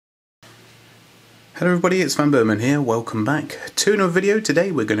Hello everybody, it's vanburman here. Welcome back to another video.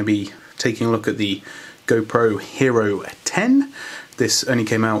 Today we're going to be taking a look at the GoPro Hero 10. This only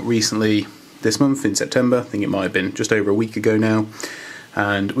came out recently this month in September. I think it might have been just over a week ago now.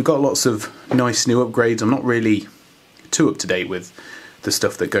 And we got lots of nice new upgrades. I'm not really too up to date with the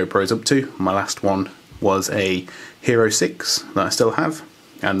stuff that GoPro's up to. My last one was a Hero 6 that I still have,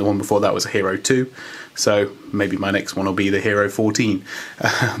 and the one before that was a Hero 2, so maybe my next one will be the Hero 14.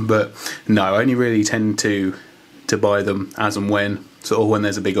 But no, I only really tend to buy them as and when, sort of when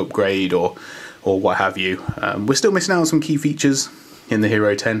there's a big upgrade or what have you. We're still missing out on some key features in the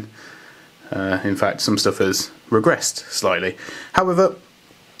Hero 10. In fact, some stuff has regressed slightly. However,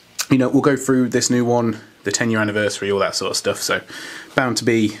 you know, we'll go through this new one, the 10-year anniversary, all that sort of stuff, so bound to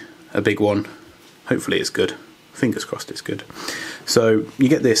be a big one. Hopefully it's good. Fingers crossed it's good. So you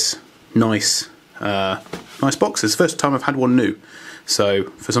get this nice box. It's the first time I've had one new, so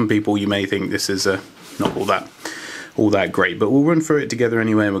for some people you may think this is not all that great, but we'll run through it together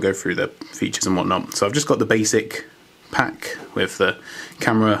anyway and we'll go through the features and whatnot. So I've just got the basic pack with the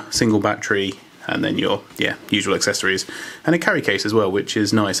camera, single battery, and then your usual accessories, and a carry case as well, which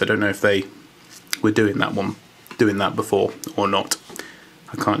is nice. I don't know if they were doing that before or not.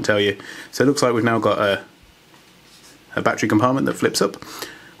 I can't tell you. So it looks like we've now got a battery compartment that flips up,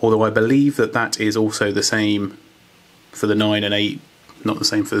 although I believe that is also the same for the 9 and 8, not the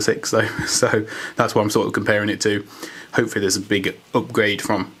same for the 6 though, so that's what I'm sort of comparing it to. Hopefully there's a big upgrade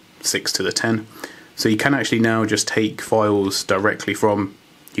from 6 to the 10. So you can actually now just take files directly from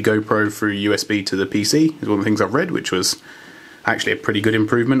your GoPro through USB to the PC, is one of the things I've read, which was actually a pretty good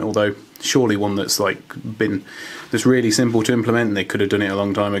improvement, although surely one that's that's really simple to implement, and they could have done it a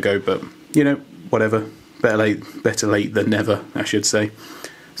long time ago, but you know, whatever. Better late than never, I should say.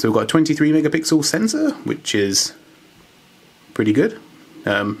 So we've got a 23 megapixel sensor, which is pretty good.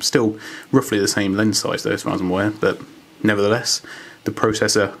 Still roughly the same lens size though, as far as I'm aware, but nevertheless, the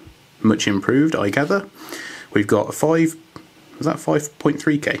processor much improved, I gather. We've got a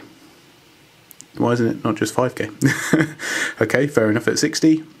 5.3K? Why isn't it not just 5K? Okay, fair enough at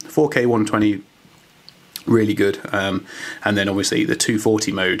 60. 4K 120, really good. And then obviously the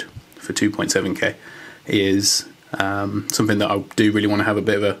 240 mode for 2.7K is something that I do really want to have a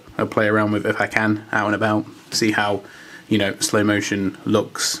bit of a play around with if I can, out and about, see how, you know, slow motion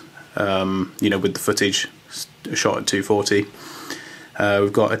looks, you know, with the footage shot at 240.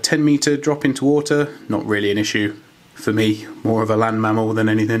 We've got a 10-meter drop into water, not really an issue for me, more of a land mammal than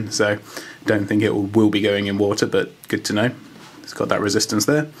anything, so don't think it will be going in water, but good to know. It's got that resistance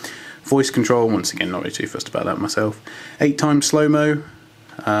there. Voice control, once again, not really too fussed about that myself. 8 times slow-mo.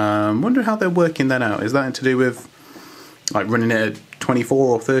 Wonder how they're working that out. Is that to do with like running it at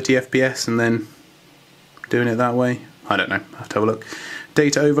 24 or 30 FPS and then doing it that way? I don't know, I'll have to have a look.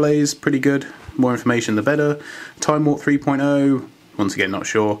 Data overlays, pretty good. More information the better. Time Warp 3.0, once again not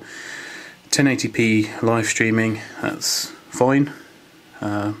sure. 1080p live streaming, that's fine.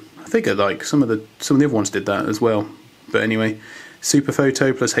 I figured like some of the other ones did that as well, but anyway. Super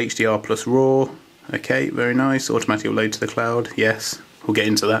photo plus HDR plus RAW, okay, very nice. Automatic upload to the cloud, yes, we'll get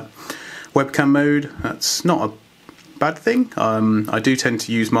into that. Webcam mode, that's not a bad thing. I do tend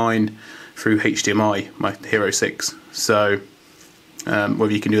to use mine through HDMI, my Hero 6, so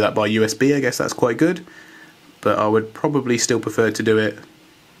whether you can do that by USB, I guess that's quite good, but I would probably still prefer to do it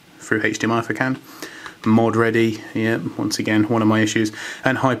through HDMI if I can. Mod ready, yeah, once again one of my issues.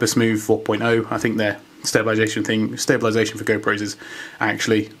 And Hyper Smooth 4.0, I think their stabilization for GoPros is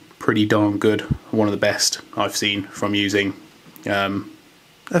actually pretty darn good. One of the best I've seen from using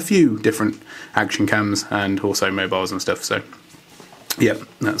a few different action cams and also mobiles and stuff, so yeah,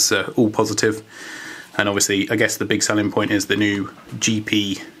 that's all positive. And obviously I guess the big selling point is the new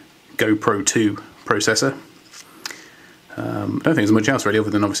GP GoPro 2 processor. I don't think there's much else really other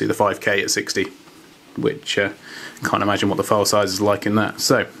than obviously the 5K at 60, which can't imagine what the file size is like in that.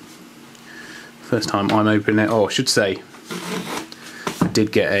 So first time I'm opening it. Oh, I should say I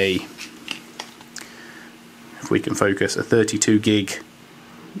did get if we can focus, a 32 gig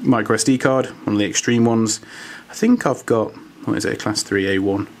micro SD card, one of the extreme ones. I think I've got, what is it, a class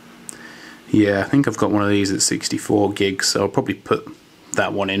 3A1? Yeah, I think I've got one of these at 64 gigs, so I'll probably put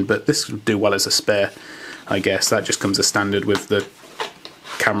that one in, but this will do well as a spare, I guess. That just comes as standard with the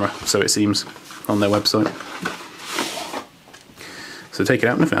camera, so it seems, on their website. So take it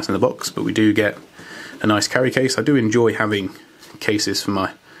out, nothing else in the box, but we do get a nice carry case. I do enjoy having cases for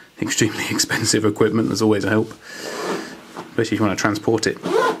my extremely expensive equipment. There's always a help, especially if you want to transport it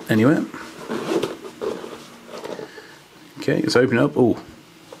anywhere. Okay, let's open it up. Oh,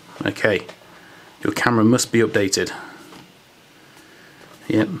 okay. Your camera must be updated.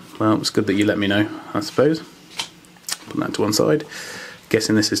 Yep, well, it's good that you let me know, I suppose. Put that to one side.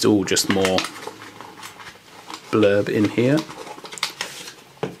 Guessing this is all just more blurb in here.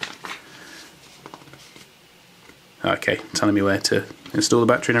 Okay, telling me where to install the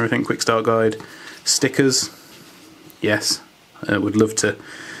battery and everything. Quick start guide. Stickers. Yes, I would love to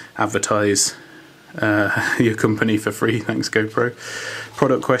advertise your company for free. Thanks, GoPro.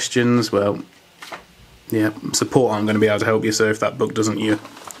 Product questions. Well, yeah, support aren't going to be able to help you, so if that book doesn't, you're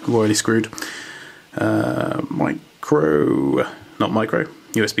royally screwed.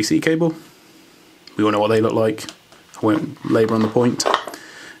 USB-C cable. We all know what they look like. I won't labour on the point.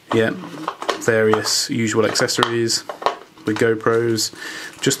 Yeah, various usual accessories with GoPros.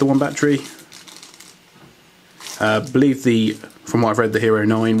 Just the one battery. I believe from what I've read, the Hero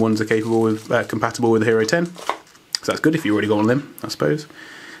 9 ones are compatible with the Hero 10. So that's good if you've already got on them, I suppose.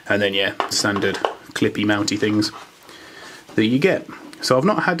 And then yeah, standard clippy mounty things that you get. So I've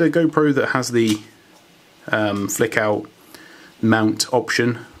not had a GoPro that has the flick out mount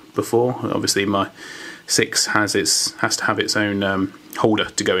option before. Obviously my 6 has to have its own holder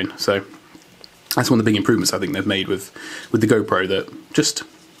to go in. So that's one of the big improvements I think they've made with the GoPro, that just,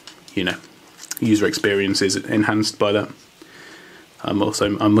 you know, user experience is enhanced by that. I must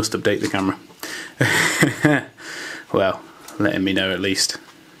update the camera. Well, letting me know at least,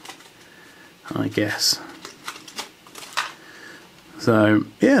 I guess. So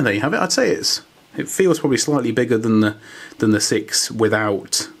yeah, there you have it. I'd say it feels probably slightly bigger than the 6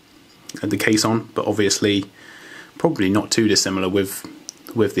 without the case on, but obviously probably not too dissimilar with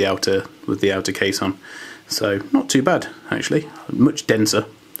the outer case on. So not too bad actually. Much denser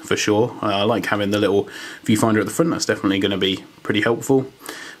for sure. I like having the little viewfinder at the front. That's definitely going to be pretty helpful.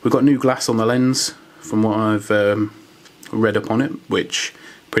 We've got new glass on the lens from what I've read up on it, which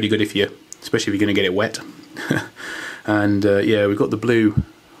pretty good especially if you're going to get it wet. And yeah, we've got the blue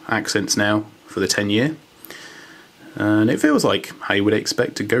accents now for the 10-year, and it feels like how you would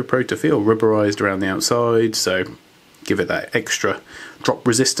expect a GoPro to feel, rubberized around the outside, so give it that extra drop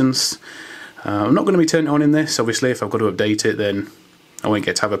resistance. I'm not going to be turning it on in this. Obviously if I've got to update it, then I won't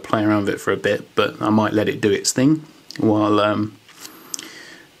get to have a play around with it for a bit, but I might let it do its thing while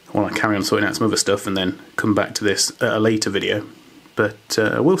I carry on sorting out some other stuff and then come back to this at a later video. But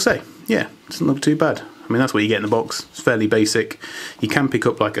we'll say, yeah, it doesn't look too bad. I mean, that's what you get in the box. It's fairly basic. You can pick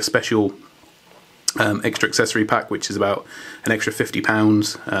up like a special extra accessory pack, which is about an extra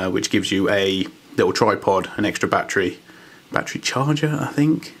 £50, which gives you a little tripod, an extra battery charger, I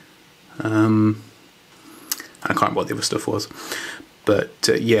think. I can't remember what the other stuff was. But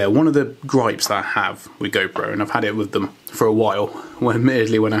yeah, one of the gripes that I have with GoPro, and I've had it with them for a while,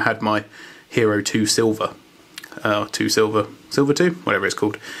 admittedly when I had my Hero 2 Silver, Silver 2, whatever it's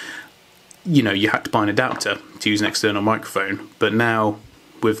called, you know, you had to buy an adapter to use an external microphone. But now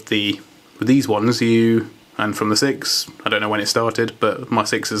with these ones, and from the 6, I don't know when it started, but my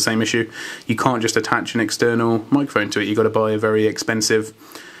 6 is the same issue. You can't just attach an external microphone to it. You've got to buy a very expensive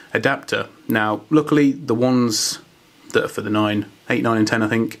adapter. Now, luckily, the ones that are for the 8, 9 and 10, I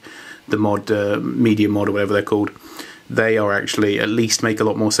think, the media mod or whatever they're called, they are actually at least make a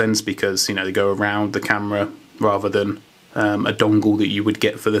lot more sense, because, you know, they go around the camera rather than a dongle that you would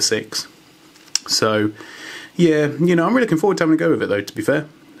get for the 6. So yeah, you know, I'm really looking forward to having a go with it though, to be fair,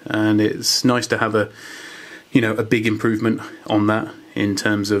 and it's nice to have a big improvement on that in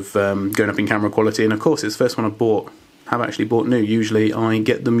terms of going up in camera quality. And of course it's the first one I've actually bought new. Usually I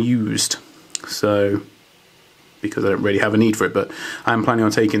get them used, so because I don't really have a need for it, but I'm planning on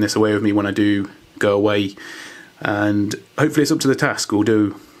taking this away with me when I do go away, and hopefully it's up to the task. We'll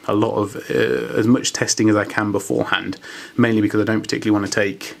do a lot of as much testing as I can beforehand, mainly because I don't particularly want to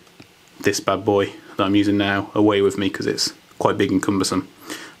take this bad boy that I'm using now away with me, because it's quite big and cumbersome.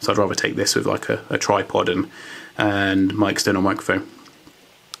 So I'd rather take this with like a tripod and my external microphone.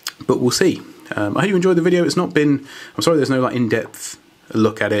 But we'll see. I hope you enjoyed the video. It's not been, I'm sorry there's no like in-depth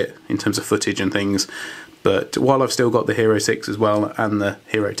look at it in terms of footage and things, but while I've still got the Hero 6 as well and the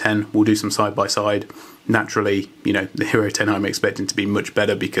Hero 10, we'll do some side by side. Naturally, you know, the Hero 10 I'm expecting to be much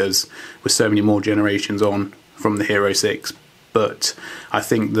better because with so many more generations on from the Hero 6. But I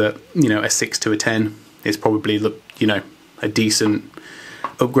think that, you know, a 6 to a 10 is probably, you know, a decent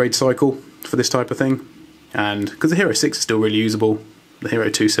upgrade cycle for this type of thing. And because the Hero 6 is still really usable, the Hero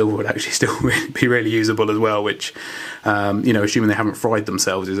 2 Silver would actually still be really usable as well, which, you know, assuming they haven't fried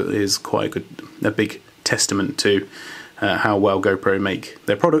themselves, is quite a big testament to how well GoPro make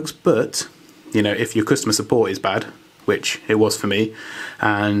their products. But, you know, if your customer support is bad, which it was for me,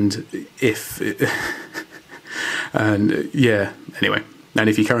 and and yeah, anyway, and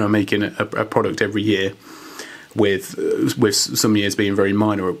if you carry on making a product every year, with some years being very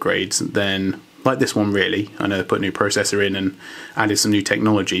minor upgrades, then like this one really, I know they put a new processor in and added some new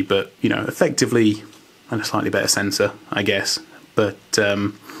technology, but you know, effectively, and a slightly better sensor, I guess. But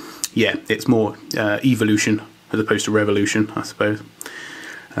yeah, it's more evolution as opposed to revolution, I suppose.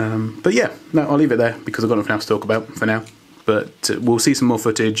 But yeah, no, I'll leave it there because I've got nothing else to talk about for now. But we'll see some more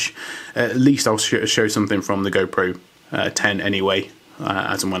footage. At least I'll show something from the GoPro 10 anyway,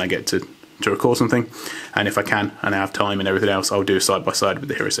 as and when I get to record something. And if I can, and I have time and everything else, I'll do a side-by-side with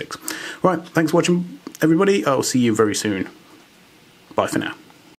the Hero 6. Right, thanks for watching, everybody. I'll see you very soon. Bye for now.